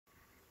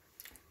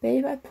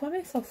Babe, I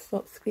promise I'll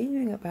stop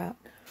screaming about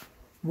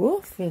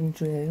warfarin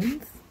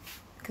drones.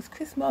 Because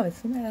Chris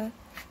Morrison there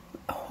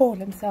hauled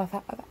himself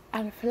out of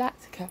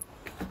anaphylactica.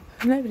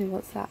 Nobody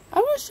wants that. I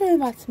want to show you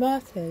my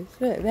tomatoes.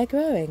 Look, they're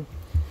growing.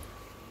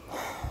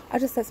 I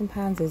just set some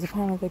pansies.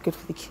 Apparently they're good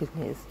for the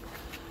kidneys.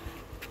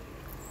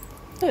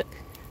 Look.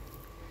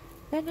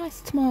 They're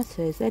nice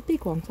tomatoes. They're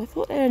big ones. I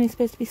thought they were only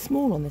supposed to be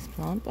small on this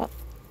plant, but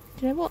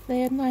do you know what?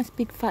 They are nice,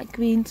 big, fat,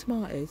 green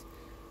tomatoes.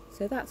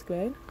 So that's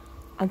grown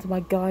under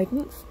my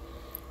guidance.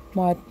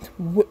 My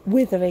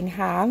withering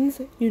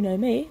hands. You know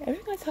me.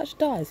 Everything I touch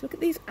dies. Look at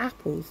these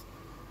apples.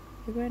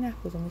 They're growing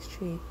apples on this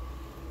tree.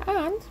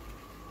 And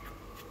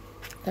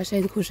I showed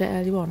you the courgette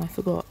earlier on. I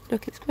forgot.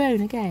 Look, it's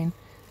grown again.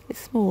 It's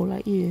small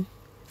like you.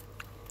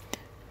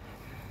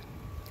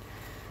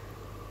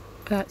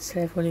 That's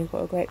everyone who's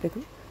got a great big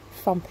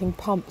thumping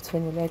pump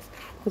between your legs.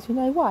 Because you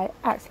know why? It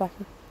acts like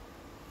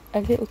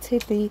a little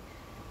tiddly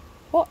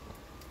what?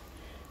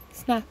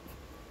 Snap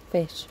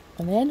fish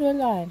on the end of a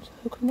line,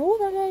 hooking all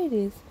the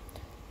ladies.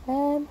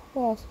 What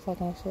else was I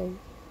going to show you?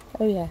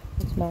 Oh yeah,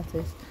 the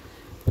tomatoes.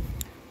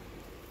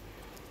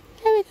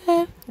 There we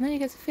go. And then you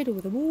get to fiddle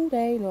with them all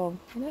day long.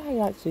 You know how you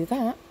like to do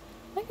that.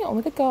 Then get on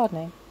with the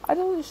gardening. I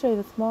don't want to show you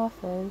the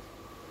tomatoes.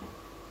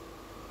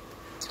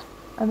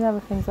 And the other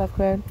things I've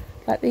grown.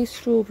 Like these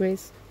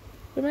strawberries.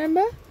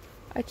 Remember?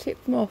 I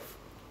chipped them off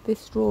this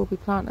strawberry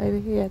plant over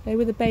here. They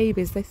were the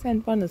babies. They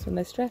send runners when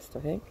they're stressed, I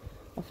think.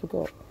 I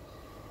forgot.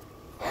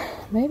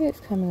 Maybe it's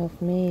coming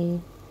off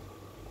me.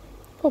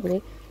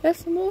 Probably. There's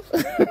some more,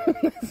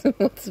 there's some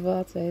more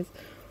tomatoes.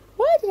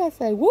 Why did I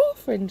say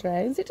warfarin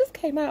drains? It just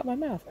came out of my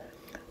mouth.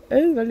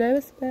 Oh, the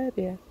lower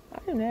suburbia. I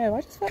don't know.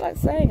 I just felt like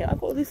saying it. I've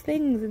got all these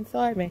things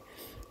inside me.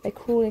 They're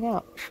crawling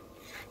out.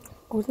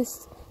 All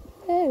this,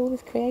 yeah, all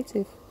this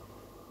creative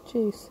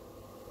juice.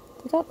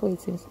 The duckweed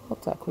seems,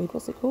 not duckweed,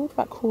 what's it called?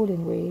 That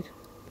crawling weed.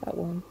 That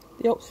one.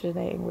 The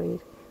oxygenating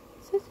weed.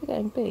 It seems to be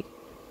getting big.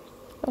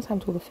 What's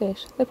happened to all the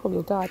fish? They probably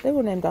all died. They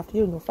were named after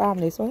you and your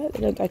family, so I hope they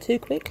don't go too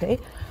quickly.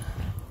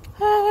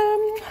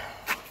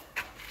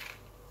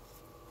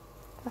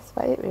 That's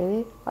about it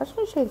really. I just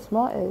want to show you the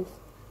tomatoes.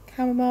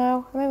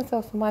 Chamomile. I made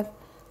myself some nice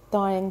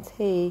dying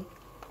tea.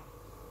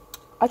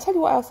 I tell you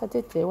what else I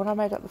did do when I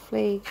made up the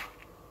flea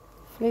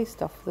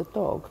stuff for the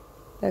dog.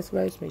 There's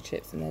rosemary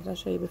chips in there. Did I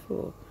show you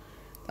before?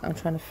 That I'm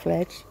trying to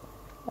fledge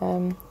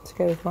to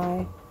go with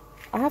my.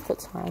 I have got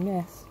time,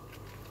 yes.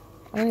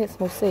 I'm going to get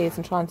some more seeds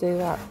and try and do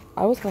that.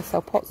 I was going to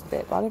sell pots of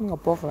it, but I don't think I'll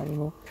bother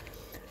anymore.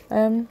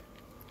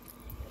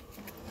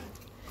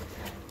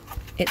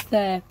 It's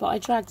there, but I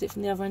dragged it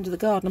from the other end of the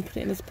garden and put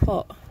it in this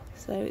pot.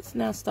 So it's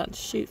now starting to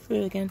shoot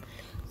through again.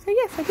 So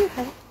yes, I do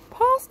have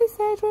parsley,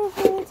 sage, all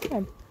the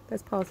time.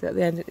 There's parsley at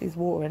the end, it needs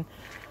watering.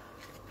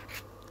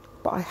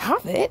 But I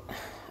have it.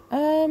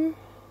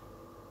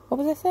 What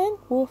was I saying?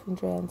 Warfarin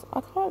drains.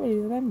 I can't really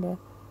remember.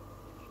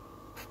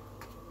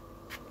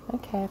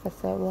 Okay, if I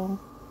say it wrong.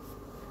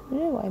 You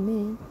know what I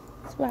mean.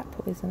 It's rat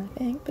poison, I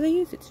think. But they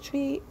use it to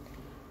treat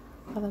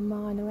other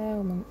minor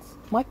ailments.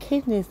 My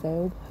kidneys,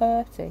 though,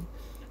 are hurting.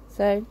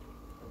 So,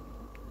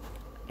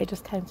 it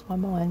just came to my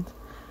mind.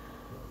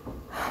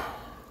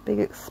 Big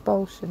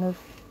expulsion of,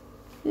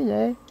 you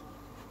know,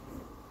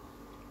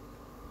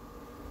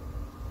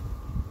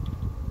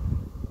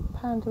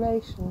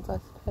 panderations, I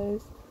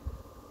suppose.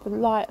 The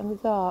light and the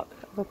dark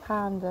of a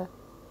panda.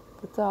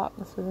 The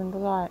darkness within the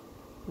light.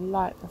 The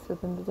lightness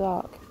within the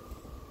dark.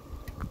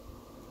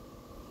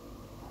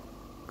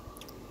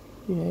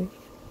 You know.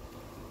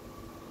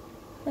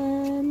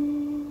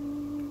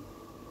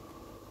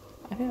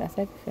 I think that's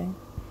everything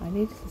I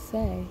needed to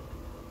say.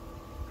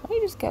 Why don't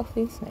you just get off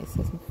the internet,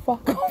 sis, and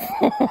fuck off?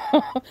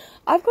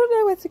 I've got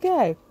nowhere to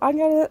go.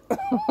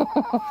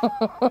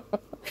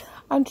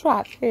 I'm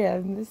trapped here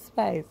in this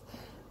space.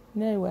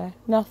 Nowhere.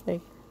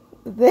 Nothing.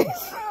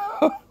 This.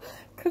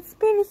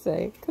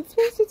 Conspiracy.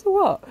 Conspiracy to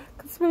what?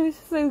 Conspiracy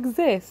to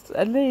exist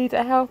and lead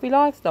a healthy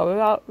lifestyle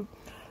without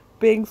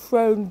being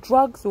thrown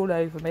drugs all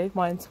over me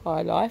my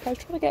entire life. I was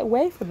trying to get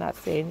away from that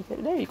scene.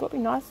 No, you've got to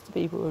be nice to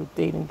people who are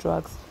dealing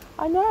drugs.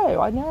 I know.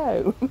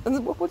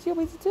 What do you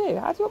want me to do?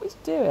 How do you want me to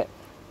do it?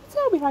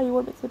 Tell me how you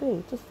want it to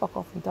be. Just fuck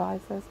off and die,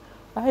 says.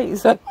 I hate you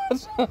so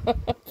much.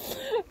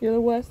 You're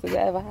the worst thing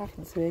that ever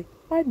happened to me.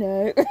 I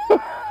know.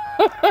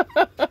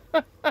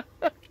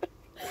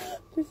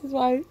 This is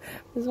why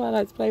I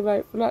like to play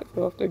Vote for Luck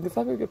so often, because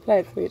I think we could play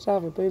it to each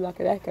other and do like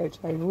an echo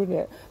chamber, wouldn't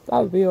it? That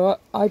would be your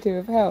idea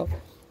of hell.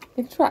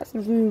 It traps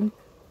the room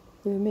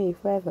with me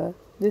forever,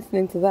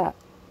 listening to that.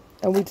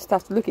 And we just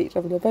have to look at each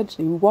other and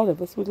eventually one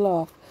of us would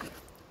laugh.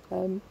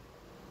 I'll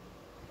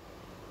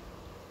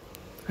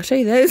show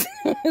you those.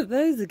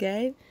 Those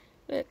again.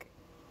 Look.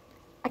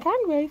 I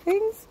can grow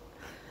things.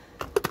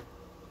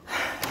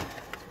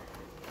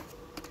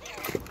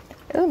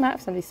 It doesn't matter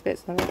if somebody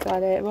spits on them and die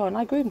later on.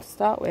 I grew them to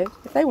start with.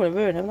 If they want to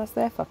ruin them, that's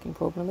their fucking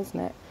problem, isn't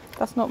it?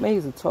 That's not me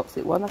as a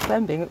toxic one. That's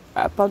them being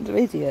a bunch of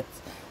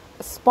idiots.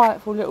 A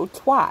spiteful little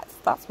twats.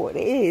 That's what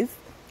it is.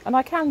 And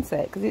I can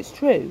say it because it's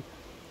true.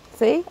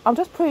 See? I'm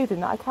just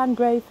proving that I can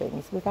grow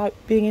things without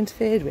being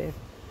interfered with.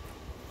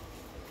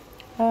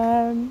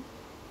 I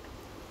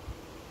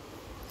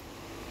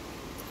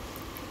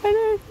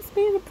know, it's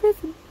me in a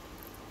prison.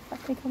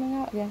 That's me coming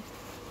out again.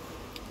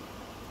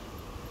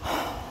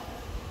 I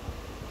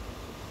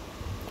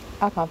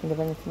can't think of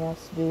anything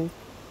else to do.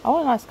 I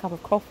want a nice cup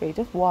of coffee,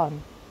 just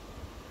one.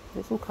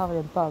 It's all covered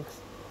in bugs.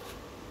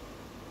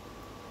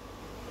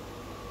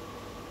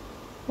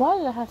 Why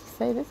did I have to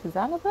say this is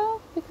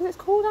Annabelle? Because it's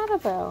called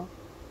Annabelle.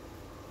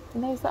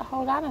 And there was that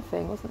whole Anna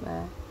thing, wasn't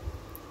there?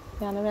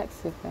 The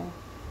anorexia thing.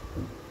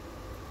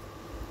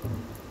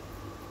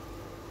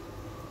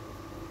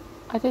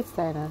 I did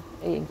stay in an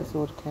eating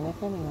disorder clinic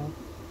anyway.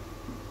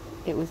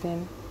 It was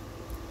in...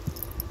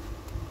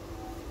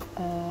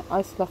 I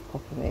used to love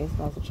popping these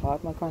when I was a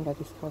child. My granddad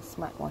used to kind of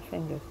smack my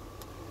fingers.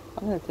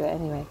 I'm going to do it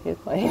anyway.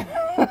 Here's my...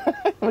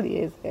 what he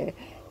is here.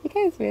 He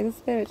came to me as a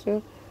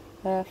spiritual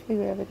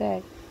figure every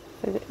day.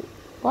 So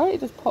why don't you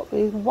just pop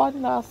these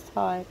one last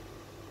time?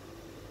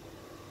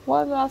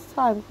 One last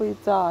time before you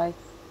die.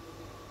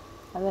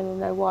 And then you'll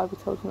know why we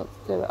told you not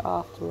to do it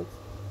afterwards.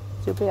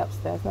 So you'll be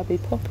upstairs and I'll be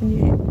popping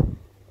you.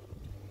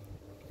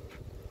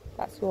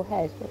 That's your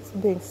head. That's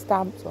being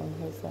stamped on,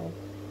 he'll say.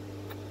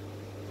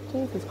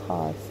 Jesus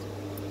Christ.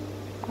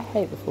 I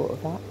hate the thought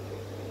of that.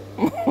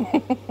 It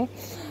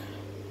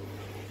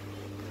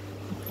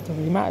doesn't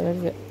really matter,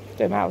 does it? It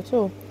don't matter at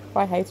all. If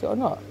I hate it or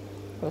not.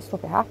 I'm going to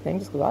stop it happening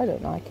just because I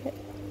don't like it.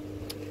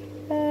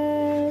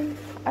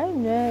 I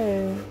don't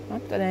know. I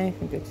haven't done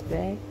anything good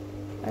today.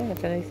 I don't think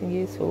I've done anything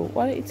useful.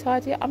 Why don't you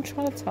tidy up? I'm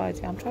trying to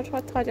tidy. I'm trying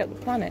to tidy up the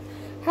planet.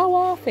 How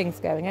are things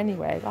going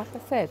anyway? Like I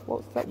said,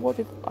 what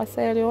did I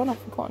say earlier on? I've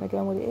forgotten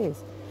again what it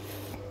is.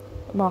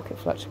 The market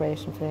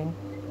fluctuation thing.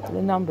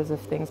 The numbers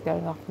of things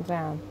going up and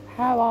down.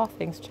 How are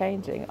things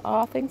changing?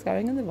 Are things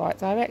going in the right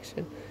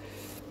direction?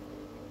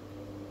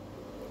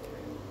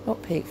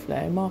 Not peak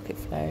flow, market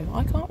flow.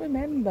 I can't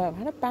remember. I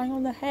had a bang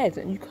on the head,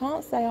 and you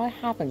can't say I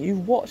haven't.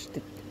 You've watched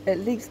at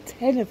least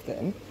 10 of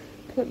them.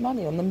 Put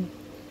money on them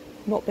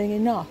not being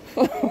enough.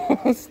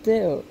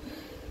 Still.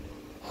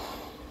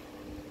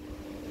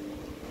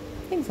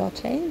 Things are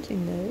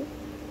changing though.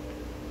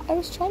 I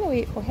was trying to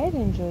eat for head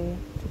injury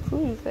to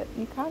prove that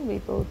you can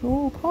rebuild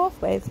neural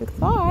pathways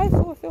because I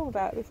saw a film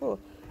about it before.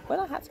 When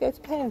I had to go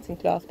to parenting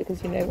class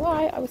because you know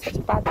why? I was such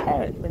a bad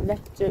parent and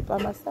left to do it by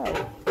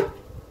myself.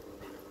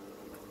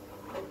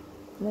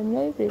 And then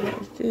nobody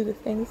wanted to do the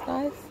things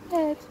I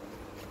said.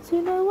 So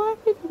you know why?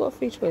 People got a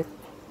free choice.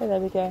 So there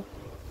we go.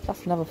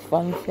 That's another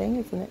fun thing,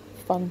 isn't it?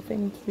 Fun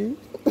thing too.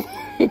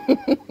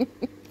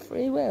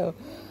 Free will.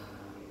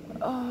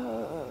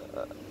 I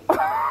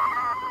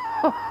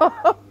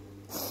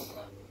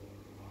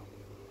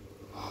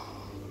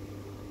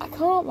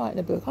can't write in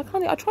a book. I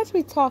tried to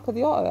read Tark of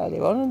the Otter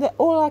earlier on, and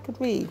all I could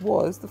read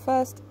was the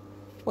first,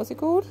 what's it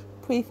called?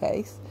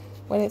 Preface,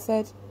 when it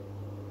said,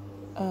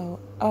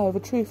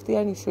 the truth, the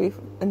only truth,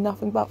 and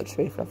nothing but the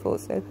truth. I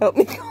thought, so help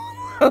me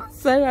God.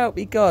 So help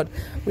me God.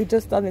 We've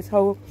just done this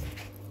whole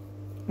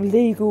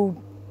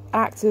legal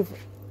act of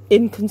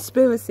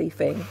inconspiracy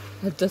thing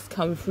had just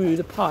come through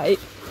the pipe,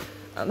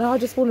 and I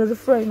just wanted to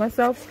throw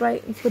myself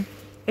straight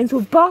into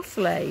a bus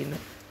lane.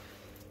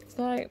 It's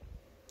like,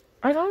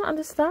 I don't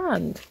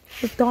understand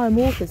the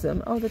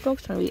dimorphism. Oh, the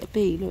dog's trying to eat a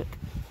bee. Look,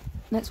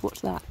 let's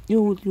watch that.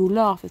 You'll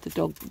laugh if the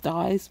dog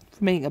dies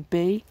from eating a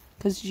bee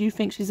because you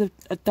think she's a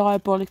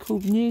diabolical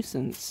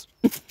nuisance.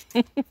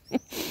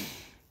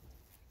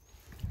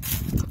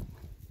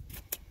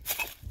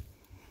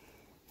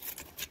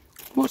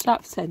 Watch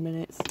that for 10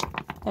 minutes.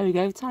 There we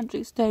go.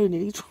 Tantric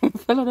Stoney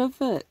fell on her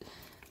foot.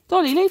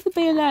 Dolly, leave the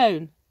bee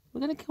alone. We're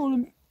going to call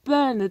him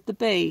Bernard the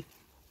bee.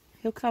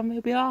 He'll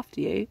be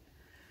after you.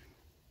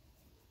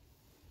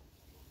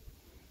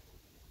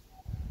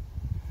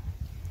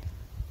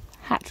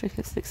 Hat trick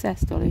of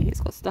success, Dolly.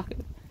 It's got stuck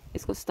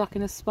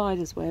in a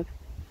spider's web.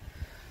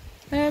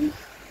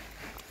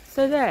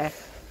 So there.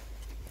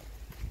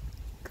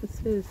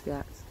 Conspiracy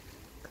acts.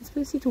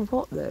 Conspiracy to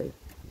what though?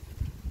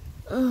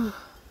 Ugh.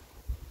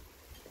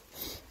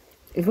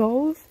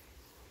 Evolve.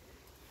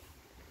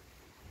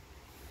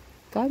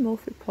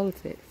 Dimorphic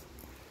politics.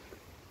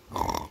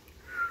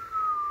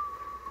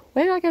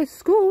 Where did I go to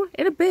school?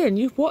 In a bin.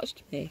 You've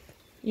watched me.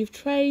 You've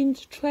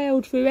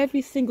trailed through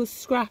every single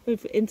scrap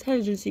of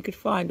intelligence you could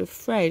find, of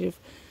thread,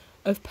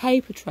 of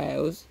paper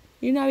trails.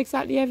 You know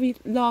exactly every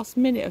last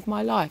minute of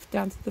my life,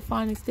 down to the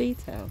finest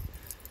detail.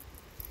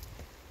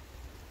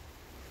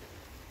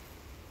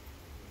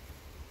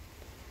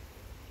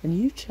 And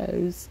you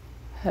chose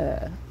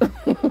her.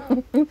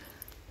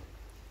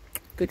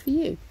 Good for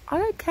you. I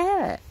don't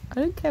care. I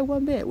don't care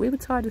one bit. We were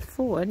tied as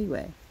 4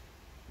 anyway.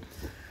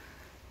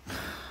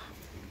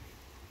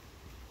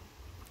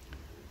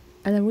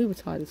 And then we were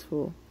tied as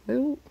 4.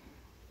 We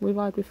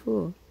ride with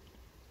 4.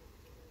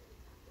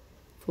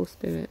 4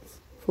 spirits.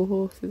 4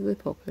 horses of the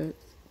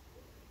apocalypse.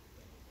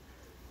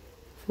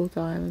 4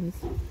 diamonds.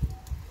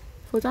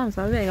 4 diamonds,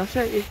 I think. I'll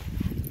show you.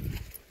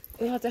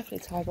 We are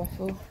definitely tied by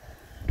 4.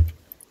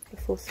 The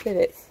 4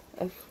 spirits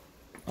of,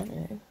 I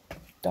don't know,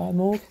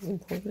 dimorphism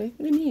probably. What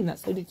do you mean?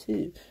 That's only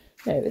 2.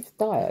 No, it's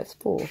it's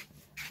 4.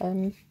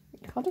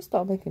 You can't just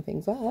start making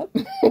things up.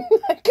 God,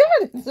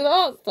 it's an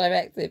arts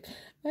directive.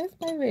 Where's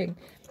my ring?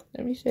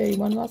 Let me show you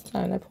one last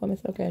time. I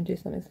promise I'll go and do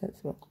something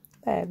sensible.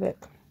 There,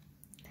 look.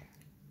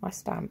 My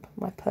stamp.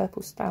 My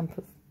purple stamp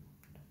of,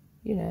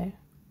 you know,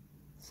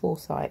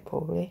 foresight,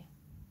 probably.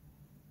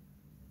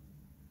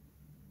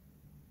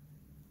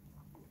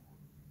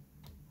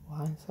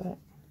 Hindsight.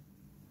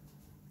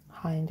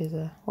 Hind is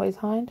a... What is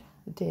hind?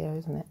 A deer,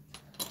 isn't it?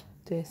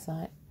 Deer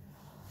sight.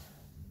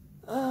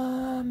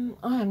 I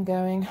am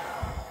going...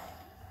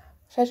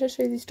 Shall I just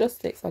show you these dross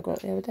sticks I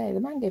got the other day? The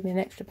man gave me an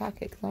extra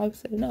packet because I was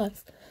so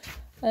nice.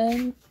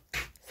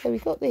 So we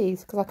got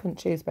these because I couldn't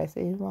choose,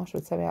 basically. Marshall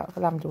would send me out for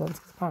lavender ones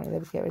because apparently they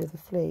would get rid of the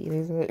flea.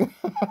 These are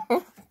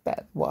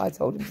better than what I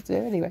told him to do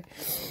anyway.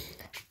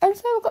 And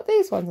so I got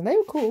these ones and they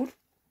were called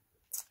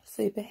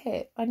Super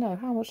Hit. I know,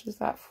 how much is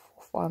that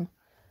fourth one?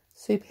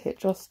 Super Hit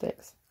dross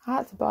sticks. I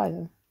had to buy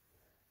them.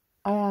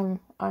 I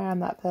am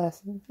that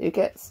person who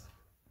gets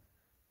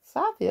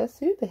savvier,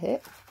 super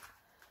hit,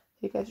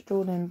 who gets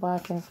drawn in by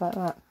things like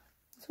that.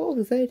 It's all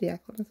the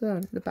Zodiac on as well,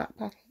 in the back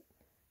packet.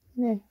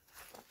 You know.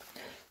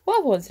 What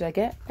other ones did I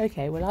get?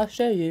 Okay, well I'll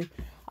show you.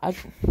 I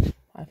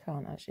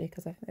can't actually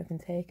because I think they've been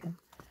taken.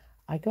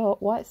 I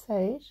got White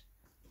Sage,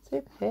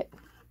 super hit,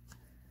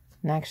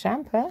 Nag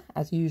Champa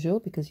as usual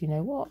because you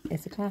know what?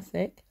 It's a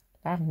classic.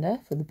 Lavender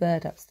for the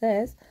bird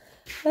upstairs.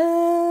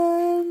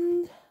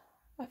 And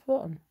I've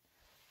forgotten.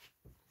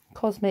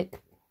 Cosmic,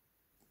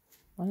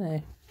 I don't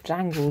know,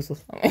 jangles or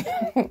something.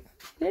 I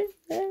don't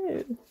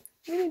know.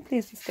 Really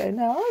please just go,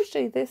 no, I'll show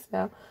you this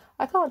now.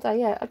 I can't die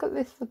yet. I got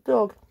this for the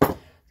dog to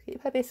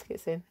keep her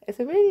biscuits in. It's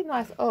a really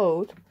nice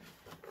old,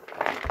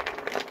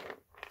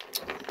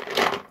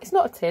 it's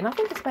not a tin, I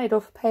think it's made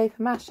of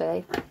paper mache.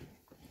 I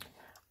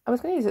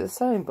was going to use it as a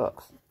sewing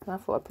box, and I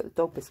thought I'd put the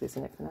dog biscuits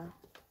in it for now.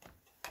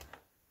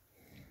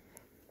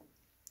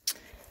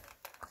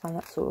 I'm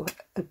that sort of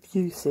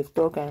abusive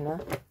dog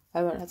owner.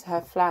 I want her to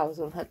have flowers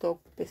on her dog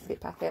biscuit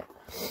packet.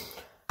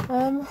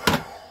 I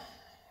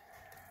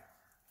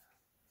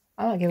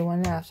might give her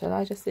one now, shall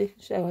I? Just so you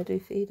can show I do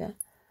feed her.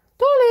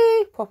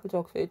 Dolly! Proper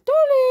dog food.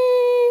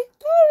 Dolly!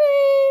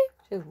 Dolly!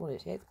 She doesn't want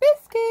it, she hates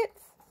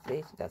biscuits.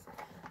 See, she does.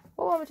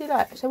 What one would you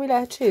like? Shall we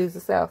let her choose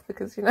herself?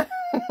 Because, you know,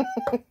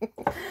 we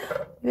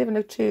live in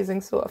a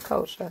choosing sort of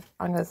culture.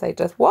 I'm going to say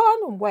just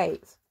one and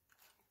wait.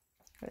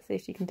 Let's see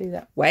if she can do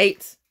that.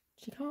 Wait!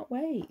 She can't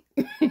wait.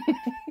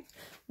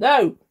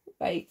 No!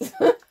 Wait.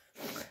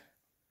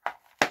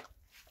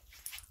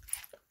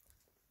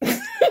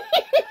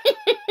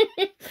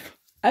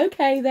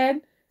 Okay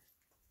then.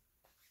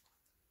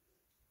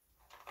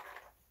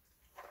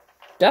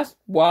 Just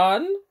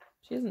one.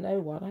 She doesn't know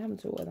one. I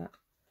haven't taught her that.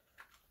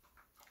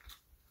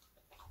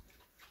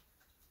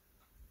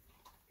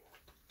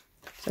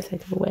 So I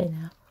take it away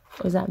now.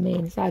 What does that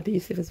mean? Is that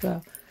abusive as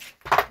well?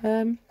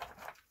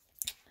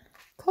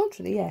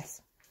 Culturally,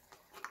 yes.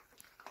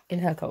 In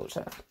her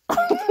culture.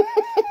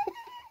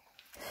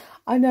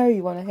 I know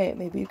you want to hit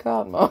me, but you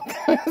can't, Mark.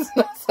 It's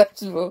not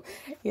acceptable.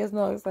 He is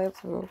not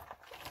acceptable.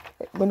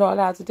 We're not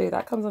allowed to do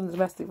that. It comes under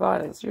domestic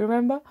violence. Do you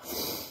remember?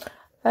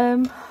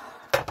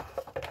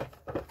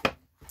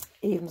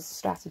 Even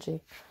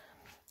strategy.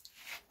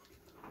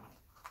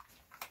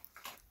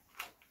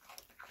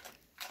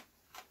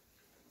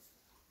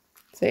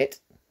 Sit.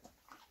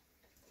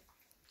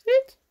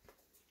 Sit.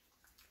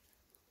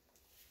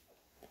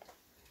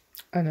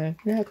 I know.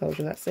 In her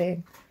culture, that's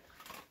saying.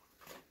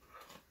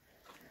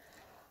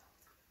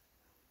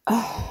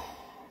 Oh,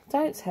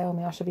 don't tell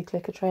me I should be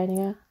clicker training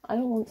her. I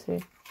don't want to.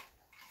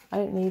 I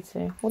don't need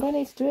to. What do I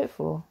need to do it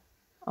for?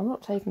 I'm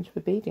not taken to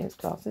obedience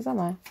classes, am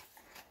I?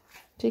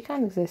 She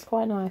can exist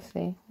quite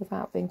nicely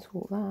without being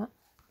taught that.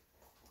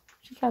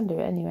 She can do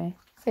it anyway.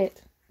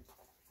 Sit.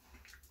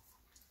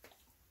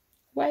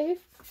 Wave.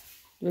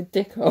 You're a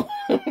dickhole.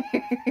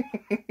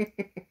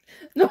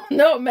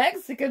 Not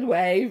Mexican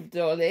wave,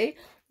 Dolly.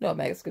 Not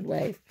Mexican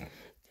wave.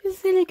 You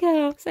silly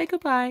girl. Say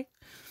goodbye.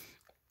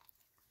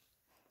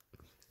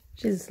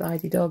 She's a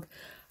slidey dog.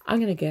 I'm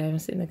going to go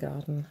and sit in the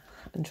garden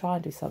and try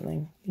and do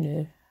something, you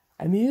know,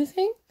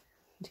 amusing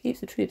to keep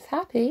the troops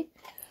happy.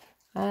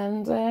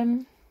 And,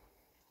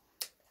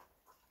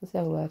 what's the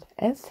other word?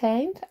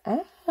 Entertained.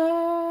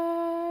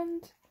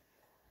 And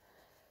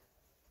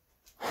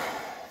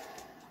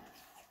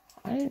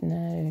I don't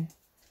know.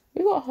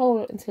 We've got a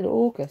whole until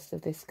August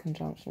of this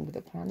conjunction with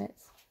the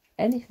planets.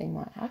 Anything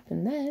might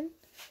happen then.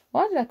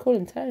 Why did I call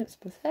him Turnips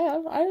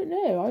Patel? I don't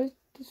know.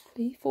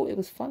 He thought it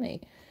was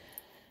funny.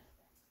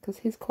 Because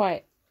he's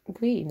quite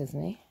green,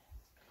 isn't he?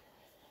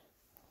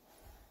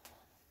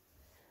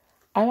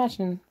 I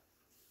imagine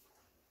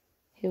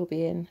he'll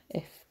be in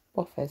if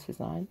Boffo's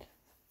resigned.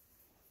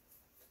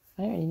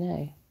 I don't really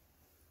know.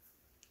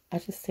 I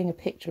just sing a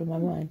picture in my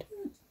mind.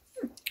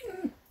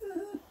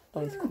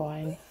 Oh, he's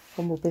crying.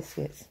 For more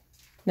biscuits.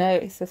 No,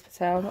 it says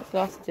Patel, not for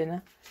after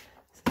dinner.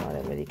 So I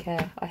don't really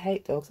care. I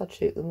hate dogs. I'd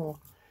shoot them all.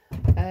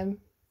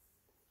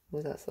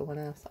 Was that someone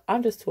else?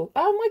 I'm just talking.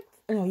 Oh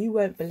my! No, you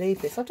won't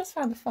believe this. I just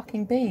found the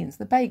fucking beans,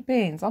 the baked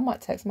beans. I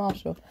might text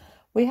Marshall.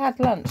 We had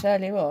lunch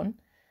earlier on,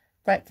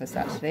 breakfast,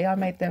 actually. I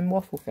made them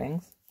waffle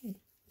things.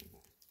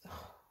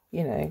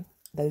 You know,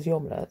 those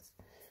omelets.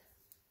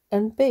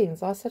 And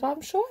beans. I said,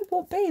 I'm sure I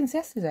bought beans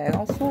yesterday. And I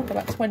was talking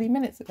about 20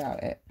 minutes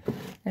about it.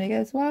 And he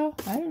goes, well,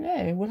 I don't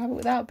know. We'll have it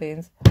without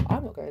beans.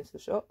 I'm not going to the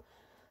shop.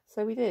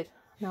 So we did.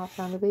 Now I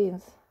found the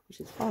beans,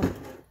 which is fun. At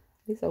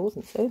least I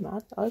wasn't so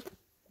mad. I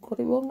got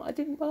it wrong. I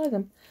didn't buy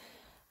them.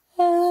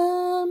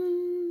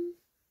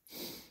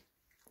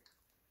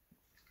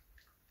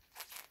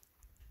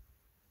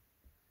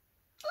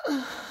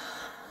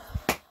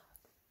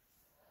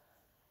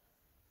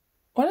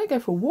 When I go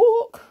for a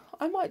walk,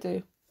 I might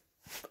do.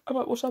 I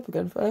might wash up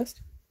again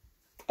first.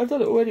 I've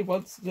done it already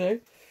once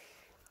today.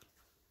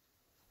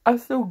 I'm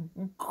still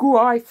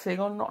griping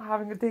on not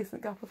having a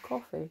decent cup of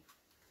coffee.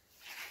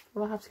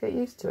 Well, I have to get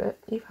used to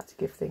it. You've had to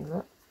give things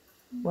up.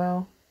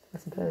 Well, I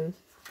suppose.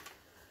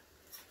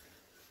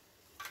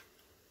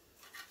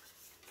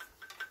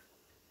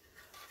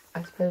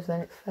 I suppose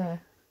then it's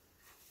fair.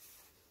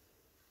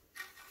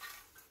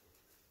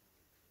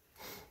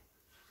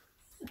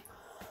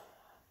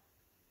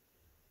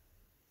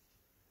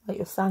 Like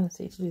your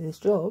sanity to do this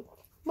job.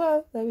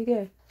 Well, there we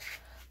go. It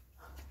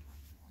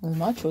was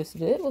my choice to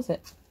do it, was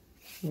it?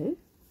 No.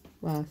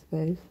 Well, I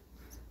suppose.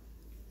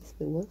 Yes,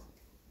 it was.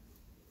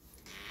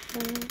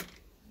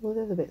 All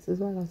the other bits as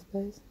well, I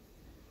suppose.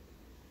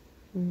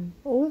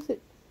 Or was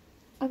it?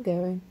 I'm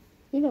going.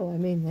 You know what I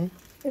mean, though.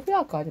 If we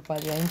are guided by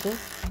the angels,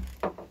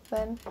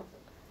 then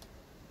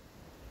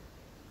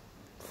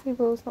free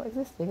will's not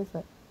existing, is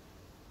it?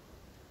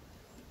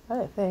 I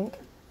don't think.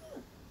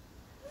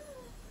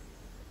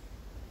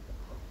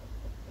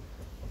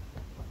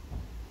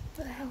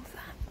 What the hell's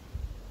that?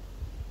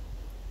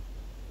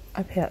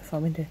 I peer out the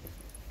front window.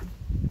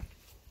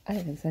 I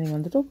don't think it's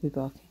anyone. The dog will be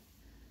barking.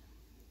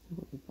 The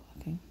dog will be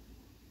barking.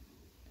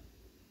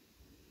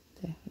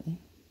 Definitely.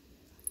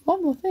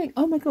 One more thing.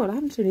 Oh my god, I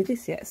haven't shown you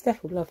this yet.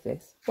 Steph would love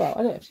this. Well,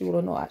 I don't know if she will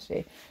or not,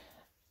 actually.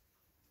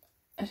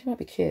 And she might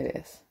be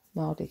curious.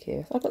 Mildly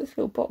curious. I got this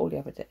little bottle the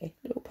other day.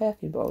 A little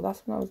perfume bottle.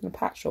 That's when I was in the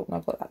patch shop and I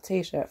got that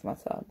t-shirt for my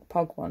son. The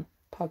pug one.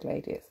 Pug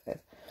lady, it says.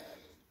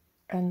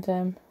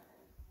 And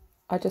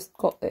I just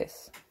got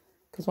this.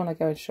 Because when I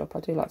go in shop, I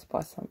do like to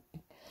buy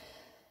something.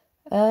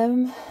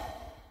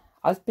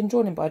 I've been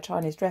drawn in by a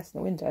Chinese dress in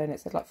the window and it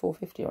said like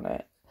 £4.50 on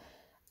it.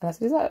 And I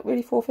said, is that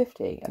really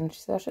 £4.50? And she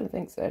said, I shouldn't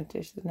think so. And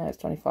she said, no,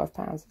 it's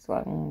 £25. It's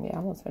like, yeah,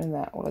 I'm not spending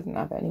that. Well, I didn't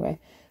have it anyway.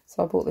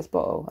 So I bought this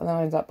bottle and then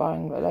I ended up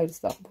buying a load of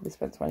stuff and probably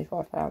spent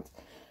 £25.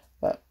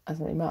 But it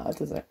doesn't really matter,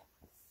 does it?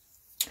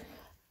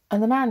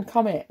 And the man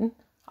come in,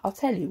 I'll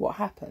tell you what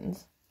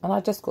happened. And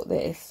I just got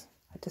this.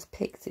 I just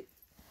picked it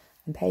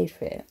and paid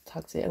for it,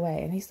 tugged it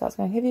away. And he starts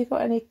going, have you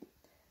got any,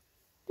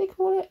 what do you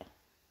call it?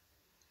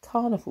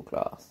 Carnival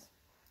glass.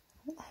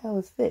 What the hell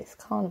is this?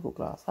 Carnival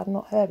glass. I've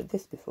not heard of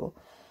this before.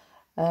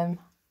 It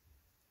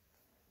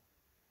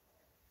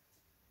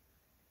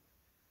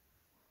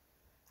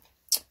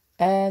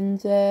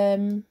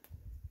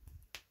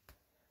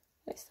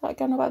started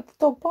going about the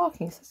dog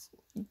barking. He says,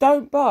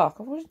 don't bark.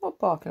 I was not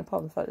barking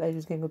apart from the fact the lady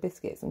was giving her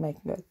biscuits and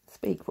making her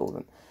speak for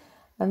them.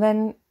 And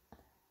then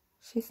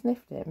she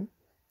sniffed him.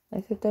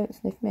 They said, don't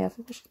sniff me. I said,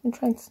 well, she's been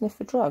trained to sniff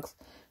for drugs.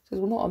 She says,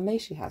 well, not on me,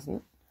 she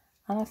hasn't.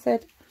 And I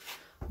said,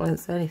 well, I didn't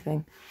say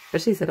anything.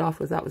 But she said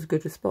afterwards that was a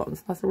good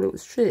response. And I said, well, it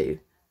was true.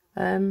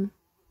 And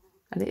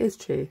it is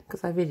true,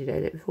 because I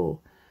videoed it before.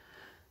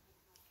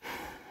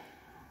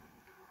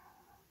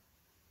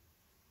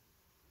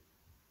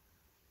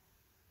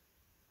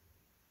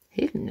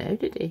 He didn't know,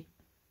 did he?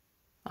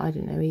 I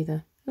didn't know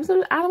either. It was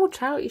an animal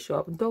charity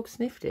shop and dog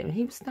sniffed him and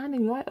he was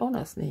standing right on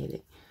us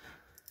nearly.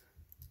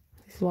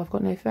 This is why I've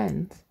got no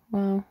friends.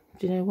 Well,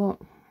 do you know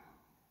what?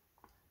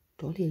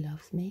 Dolly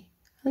loves me.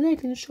 And the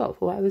lady in the shop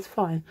thought I was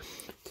fine.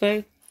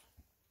 So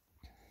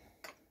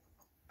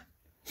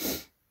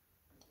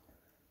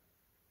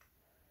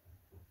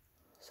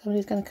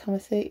somebody's going to come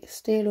and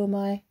steal all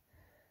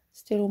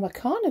my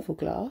carnival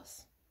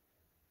glass.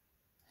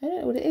 I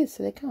don't know what it is,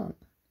 so they can't.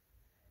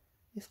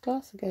 This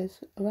glass that goes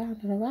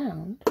around and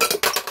around. That's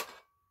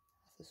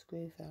the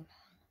screw fell down.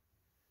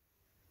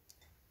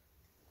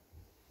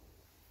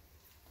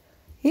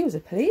 He was a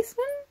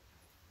policeman?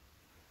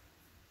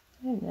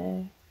 I don't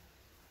know.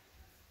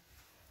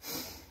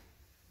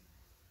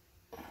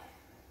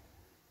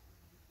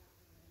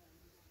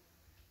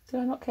 Did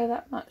I not care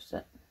that much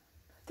then?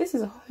 This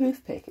is a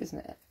hoof pick, isn't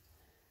it?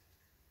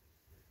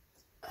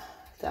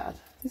 Dad,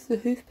 this is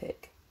a hoof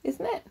pick,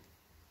 isn't it?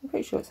 I'm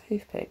pretty sure it's a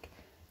hoof pick.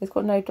 It's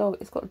got no dog.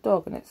 It's got a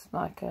dog, and it's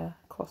like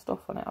crossed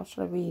off on it. I was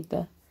trying to read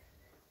the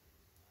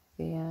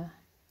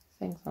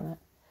things on it.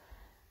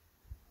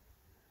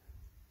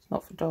 It's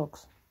not for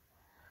dogs,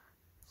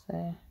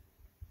 so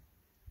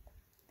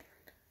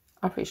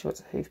I'm pretty sure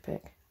it's a hoof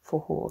pick for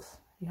horse.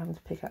 You having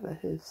to pick out the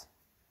hooves.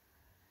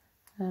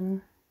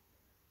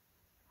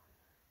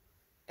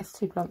 It's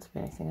too blunt to be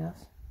anything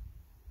else.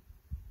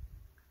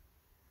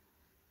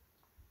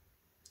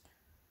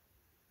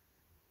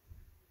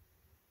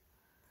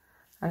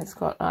 And it's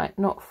got like,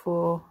 not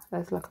for,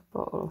 there's like a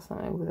bottle or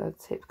something with a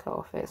tip cut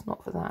off it. It's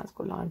not for that, it's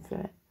got lime through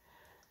it.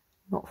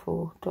 not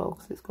for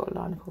dogs. It's got a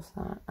line across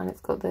that, and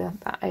it's got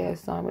that AO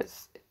sign,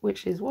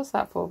 which is, what's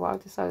that for? Well,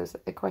 I've decided it's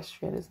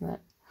equestrian, isn't it?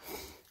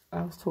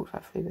 I was talked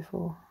about through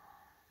before.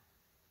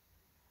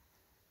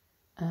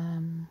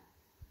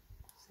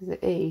 Is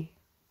it E?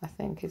 I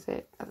think, is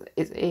it?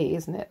 It's E,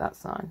 isn't it? That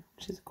sign,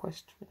 which is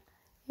equestrian.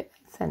 It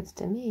makes sense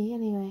to me,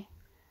 anyway.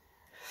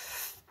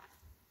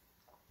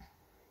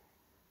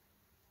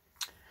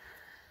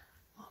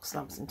 Mark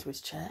slumps into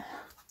his chair.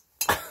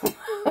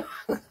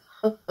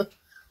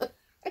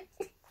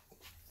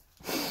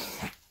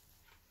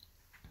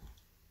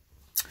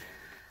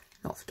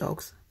 Not for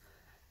dogs.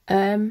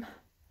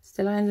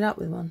 Still I ended up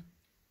with one.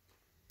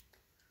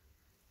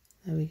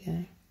 There we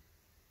go.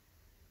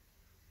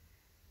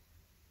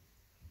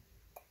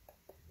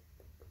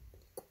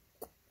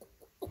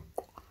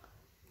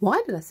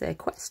 Why did I say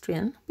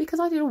equestrian? Because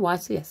I did a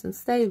YTS in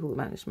stable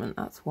management,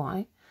 that's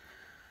why.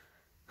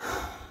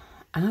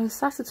 And I was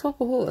sat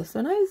atop a horse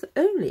when I was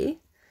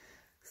only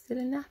still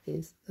in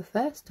nappies. The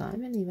first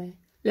time, anyway.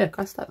 Look,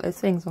 I stuck those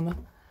things on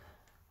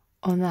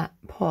that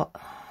pot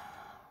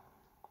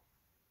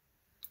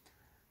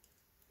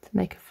to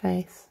make a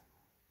face.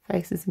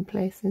 Faces in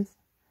places.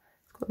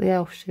 It's got the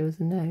elf shoe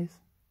as a nose.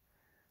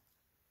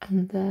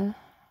 And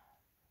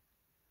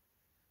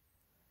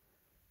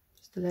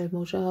just a load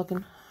more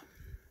jargon.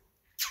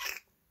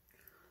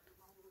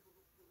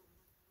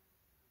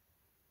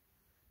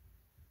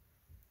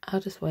 I'll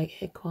just wait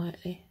here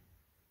quietly.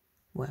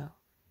 Well,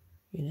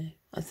 you know,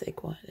 I say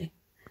quietly.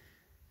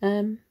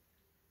 I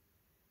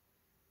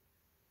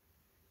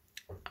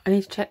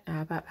need to check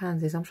now about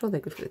pansies. I'm sure they're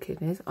good for the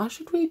kidneys. I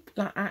should read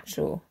like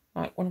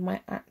one of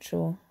my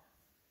actual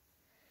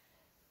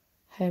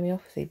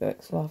homeopathy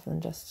books rather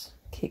than just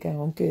keep going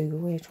on Google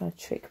where you're trying to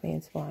trick me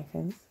into buying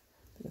things.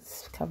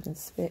 It's covered in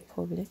spit,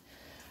 probably.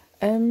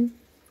 Oh,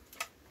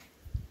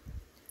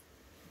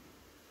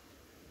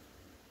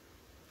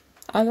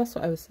 that's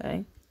what I was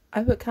saying.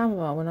 I put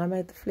chamomile when I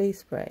made the flea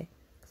spray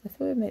because I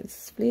thought it would make the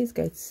fleas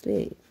go to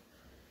sleep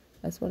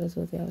as well as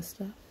all the other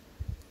stuff.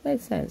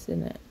 Made sense,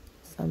 didn't it?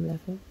 At some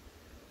level.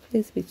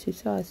 Fleas would be too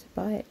tired to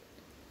bite.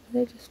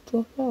 They just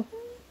drop off.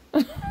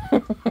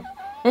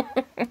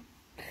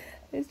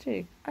 It's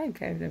true. I don't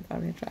care if you don't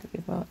find me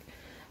attractive, Mark.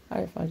 I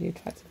don't find you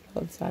attractive a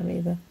lot of the time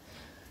either.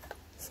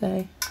 So,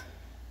 no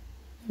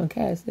one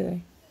cares, do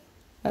they?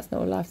 That's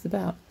not what life's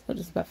about. It's not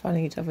just about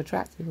finding each other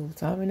attractive all the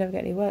time. We never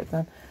get any work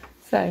done.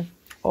 So,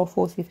 or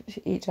forcing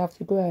each other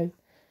to grow.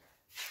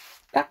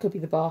 That could be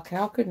the bar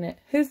cow, couldn't it?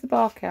 Who's the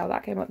bar cow?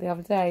 That came up the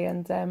other day,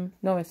 and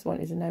Norris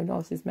wanted to know.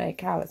 Norris's mate,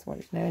 Cowlitz,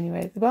 wanted to know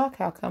anyway. The bar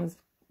cow comes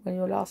when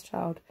your last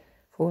child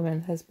for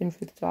women has been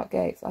through the dark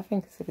gates. I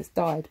think as if it's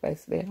died,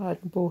 basically. I had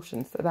an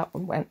abortion, so that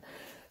one went.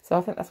 So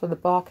I think that's where the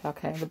bar cow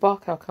came. The bar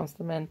cow comes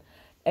to men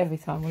every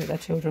time one of their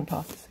children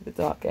passes through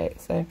the dark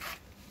gate. So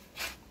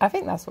I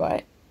think that's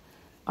right.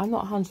 I'm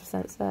not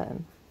 100%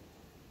 certain.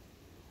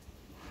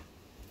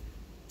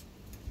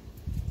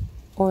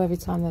 Or every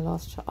time their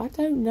last child. I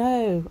don't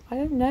know. I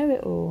don't know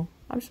it all.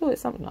 I'm sure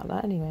it's something like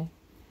that anyway.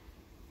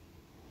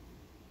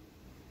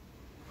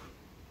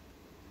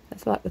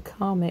 It's like the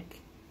karmic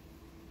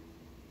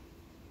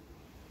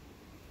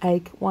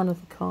egg. One of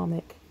the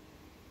karmic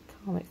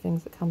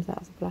things that comes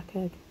out as a black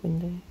egg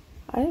window.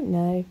 I don't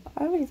know.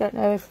 I really don't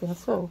know everything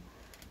at all.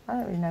 I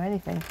don't really know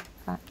anything, in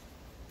fact.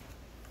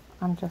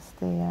 I'm just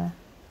the...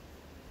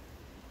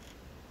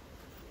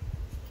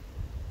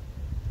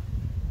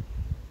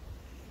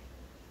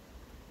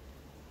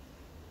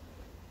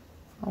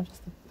 I'm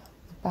just a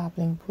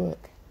babbling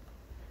brook.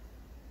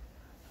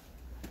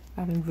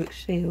 Babbling brook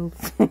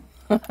shields.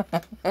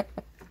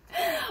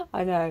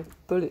 I know,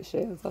 bullet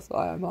shields. That's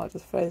why Mark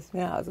just throws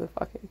me out as a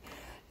fucking...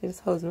 He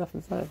just holds them up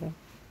in front of him.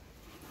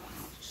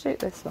 Shoot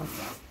this one.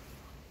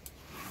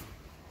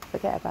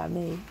 Forget about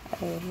me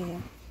over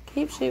here.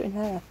 Keep shooting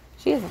her.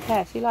 She doesn't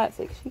care. She likes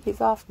it because she keeps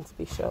asking to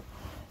be shot.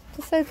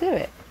 Just so do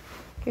it.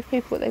 Give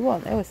people what they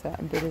want. They always say that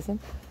in Buddhism.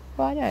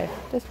 Well, I know.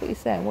 Just what you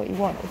say and what you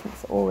want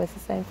isn't always the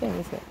same thing,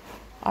 is it?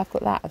 I've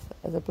got that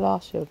as a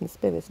blast shield and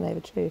spirit's know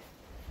the truth.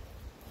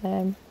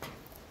 Yeah,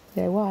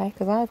 why?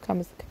 Because I've come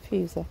as the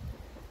confuser.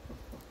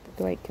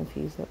 The great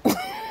confuser.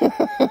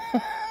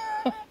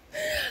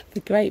 The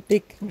great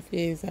big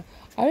confuser.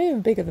 I'm even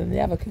bigger than the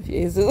other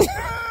confusers.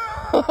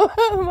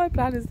 My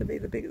plan is to be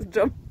the biggest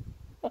jump.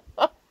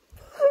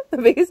 The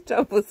biggest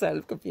jumble cell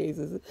of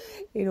confusers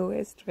in all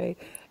history.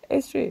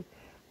 It's true.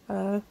 What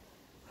are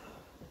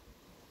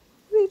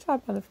you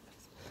trying to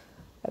manifest?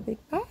 A big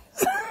mess?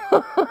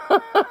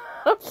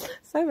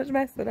 So much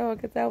mess that no one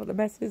can tell what the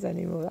mess is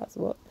anymore, that's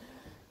what.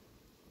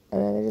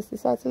 And then they just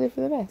decide to live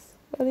for the mess.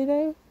 Well, you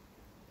know,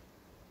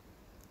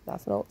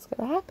 that's not what's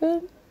going to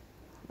happen.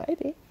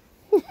 Maybe.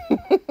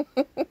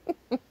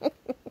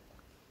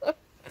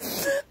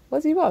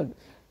 What do you want?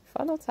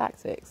 Fun or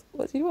tactics?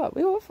 What do you want?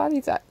 We want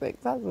funny tactics,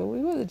 that's all. We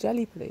want the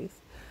jelly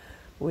police.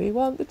 We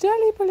want the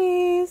jelly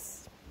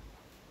police.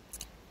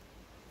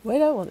 We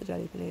don't want the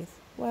jelly police.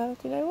 Well,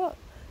 do you know what?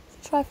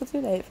 It's a trifle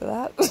too late for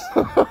that.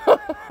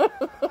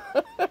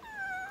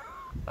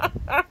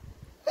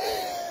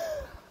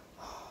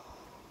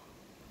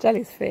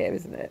 Jelly's fear,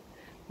 isn't it?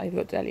 Like you've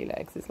got jelly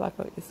legs. It's like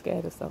you're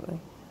scared of something.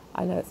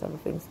 I know it's other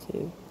things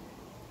too,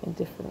 in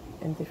different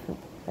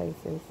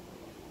places.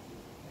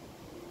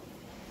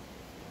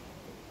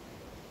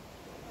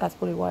 That's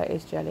probably why it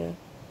is jelly.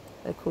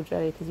 They're called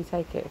jelly because you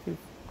take it if you've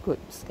got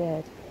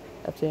scared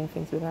of doing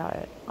things without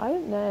it. I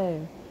don't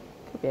know.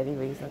 Could be any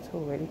reason at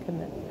all, really,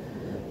 couldn't it?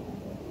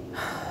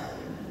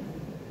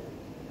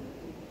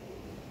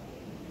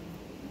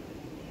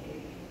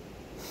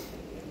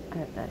 I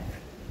don't know.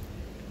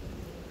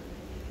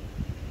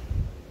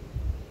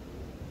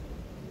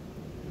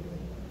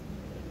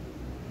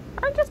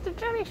 I'm just a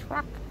jelly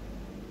schwack.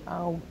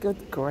 Oh,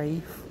 good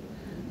grief.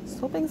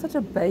 Stop being such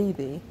a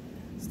baby.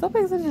 Stop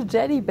being such a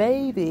jelly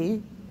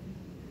baby.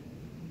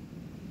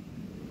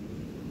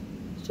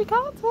 She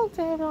can't talk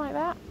to him like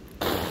that.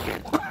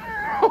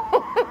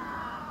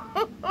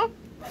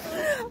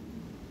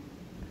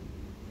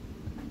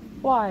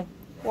 Why?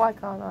 Why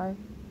can't I?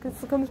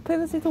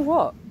 Conspiracy to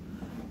what?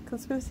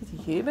 Conspiracy to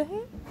humour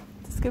him?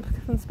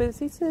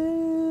 Conspiracy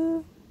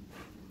to...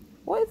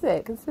 What is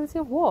it? Conspiracy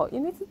of what?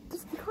 You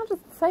can't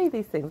just say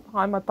these things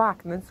behind my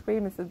back and then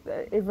scream it's an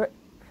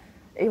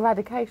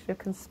eradication of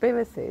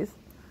conspiracies.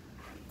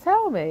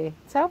 Tell me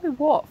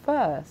what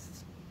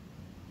first?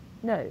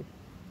 No.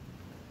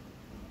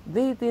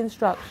 Read the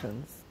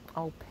instructions.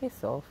 Oh,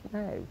 piss off.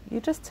 No. You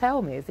just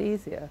tell me, it's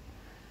easier.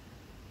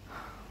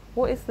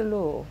 What is the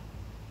law?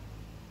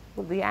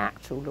 Well, the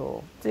actual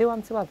law. Do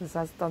unto others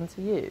as done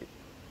to you.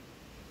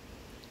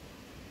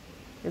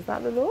 Is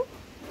that the law?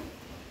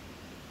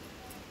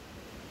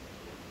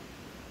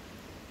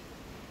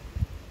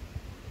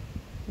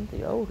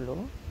 The old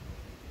law.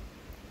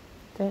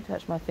 Don't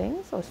touch my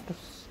things or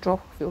strop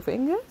off your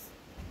fingers.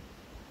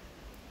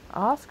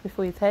 Ask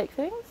before you take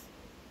things.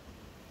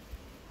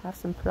 Have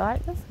some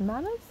politeness and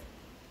manners.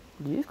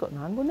 You've got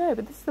none. Well, no,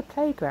 but this is the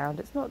playground.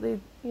 It's not the,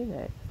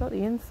 it's not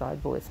the inside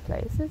voice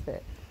place, is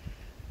it?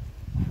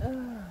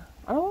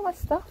 I don't want my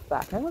stuff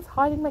back. No one's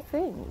hiding my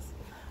things.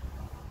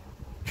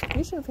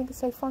 You shouldn't think it's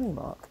so funny,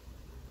 Mark.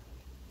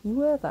 You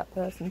were that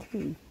person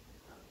too.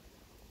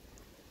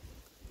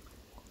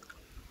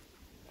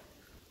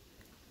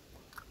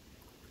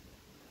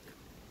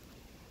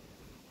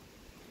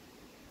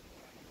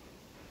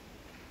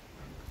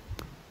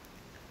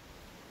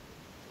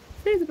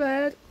 See the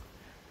bird.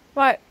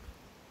 Right.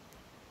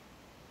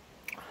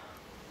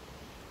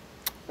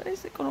 What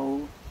is it gone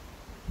all?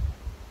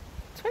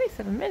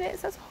 27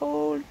 minutes, that's a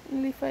whole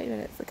nearly 30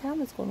 minutes. The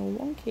camera's gone all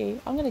wonky.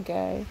 I'm going to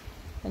go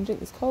and drink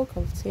this cold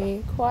cup of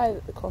tea. Quiet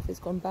that the coffee's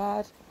gone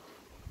bad.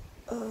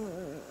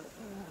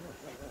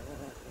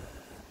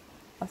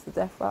 That's the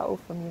death rattle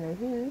from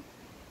you-know-who.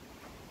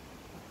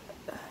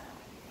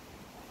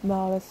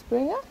 Marla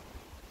Springer.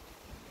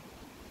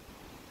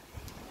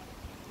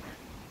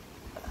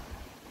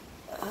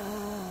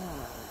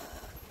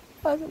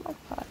 Where's my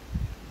pie?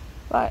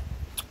 Right,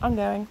 I'm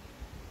going.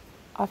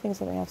 I think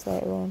something else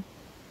later on.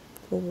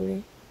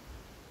 Probably.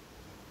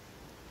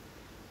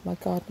 My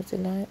Garden of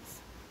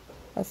Delights.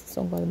 That's the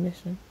song by The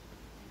Mission.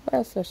 What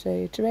else did I show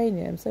you?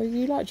 Geraniums. So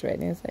you like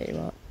geraniums, don't you,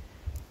 Mark?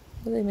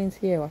 What do they mean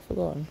to you? I've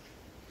forgotten.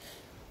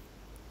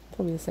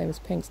 Probably the same as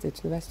pinks did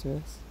to the rest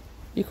of us.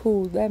 You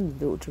call them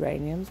little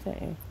geraniums,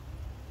 don't you?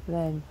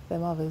 Them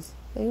others.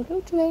 They're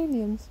little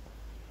geraniums.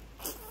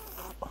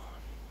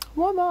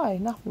 What am I?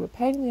 Nothing but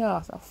pain in the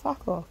arse. Oh,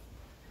 fuck off.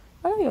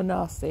 I know you're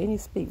nasty and you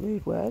speak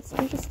rude words.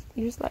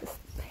 You're just like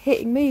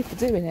hitting me for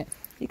doing it.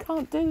 You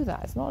can't do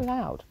that. It's not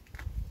allowed.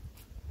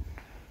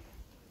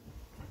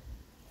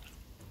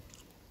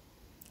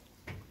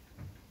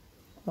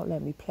 Not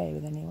letting me play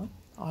with anyone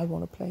I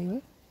want to play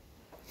with.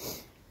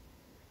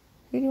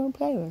 Who do you want to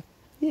play with?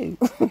 You.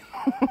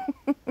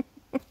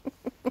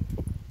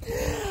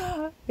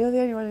 You're the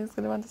only one who's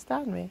going to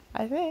understand me,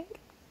 I think.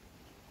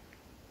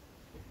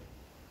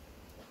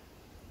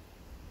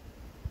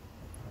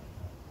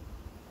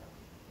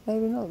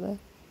 Maybe not though.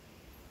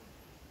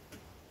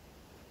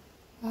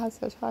 I had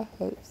such high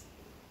hopes.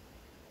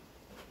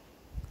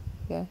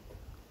 Yeah.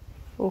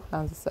 All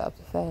plans are set up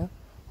to fail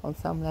on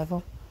some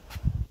level.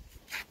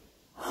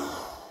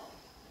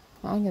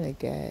 I'm going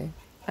to go.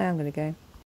 I am going to go.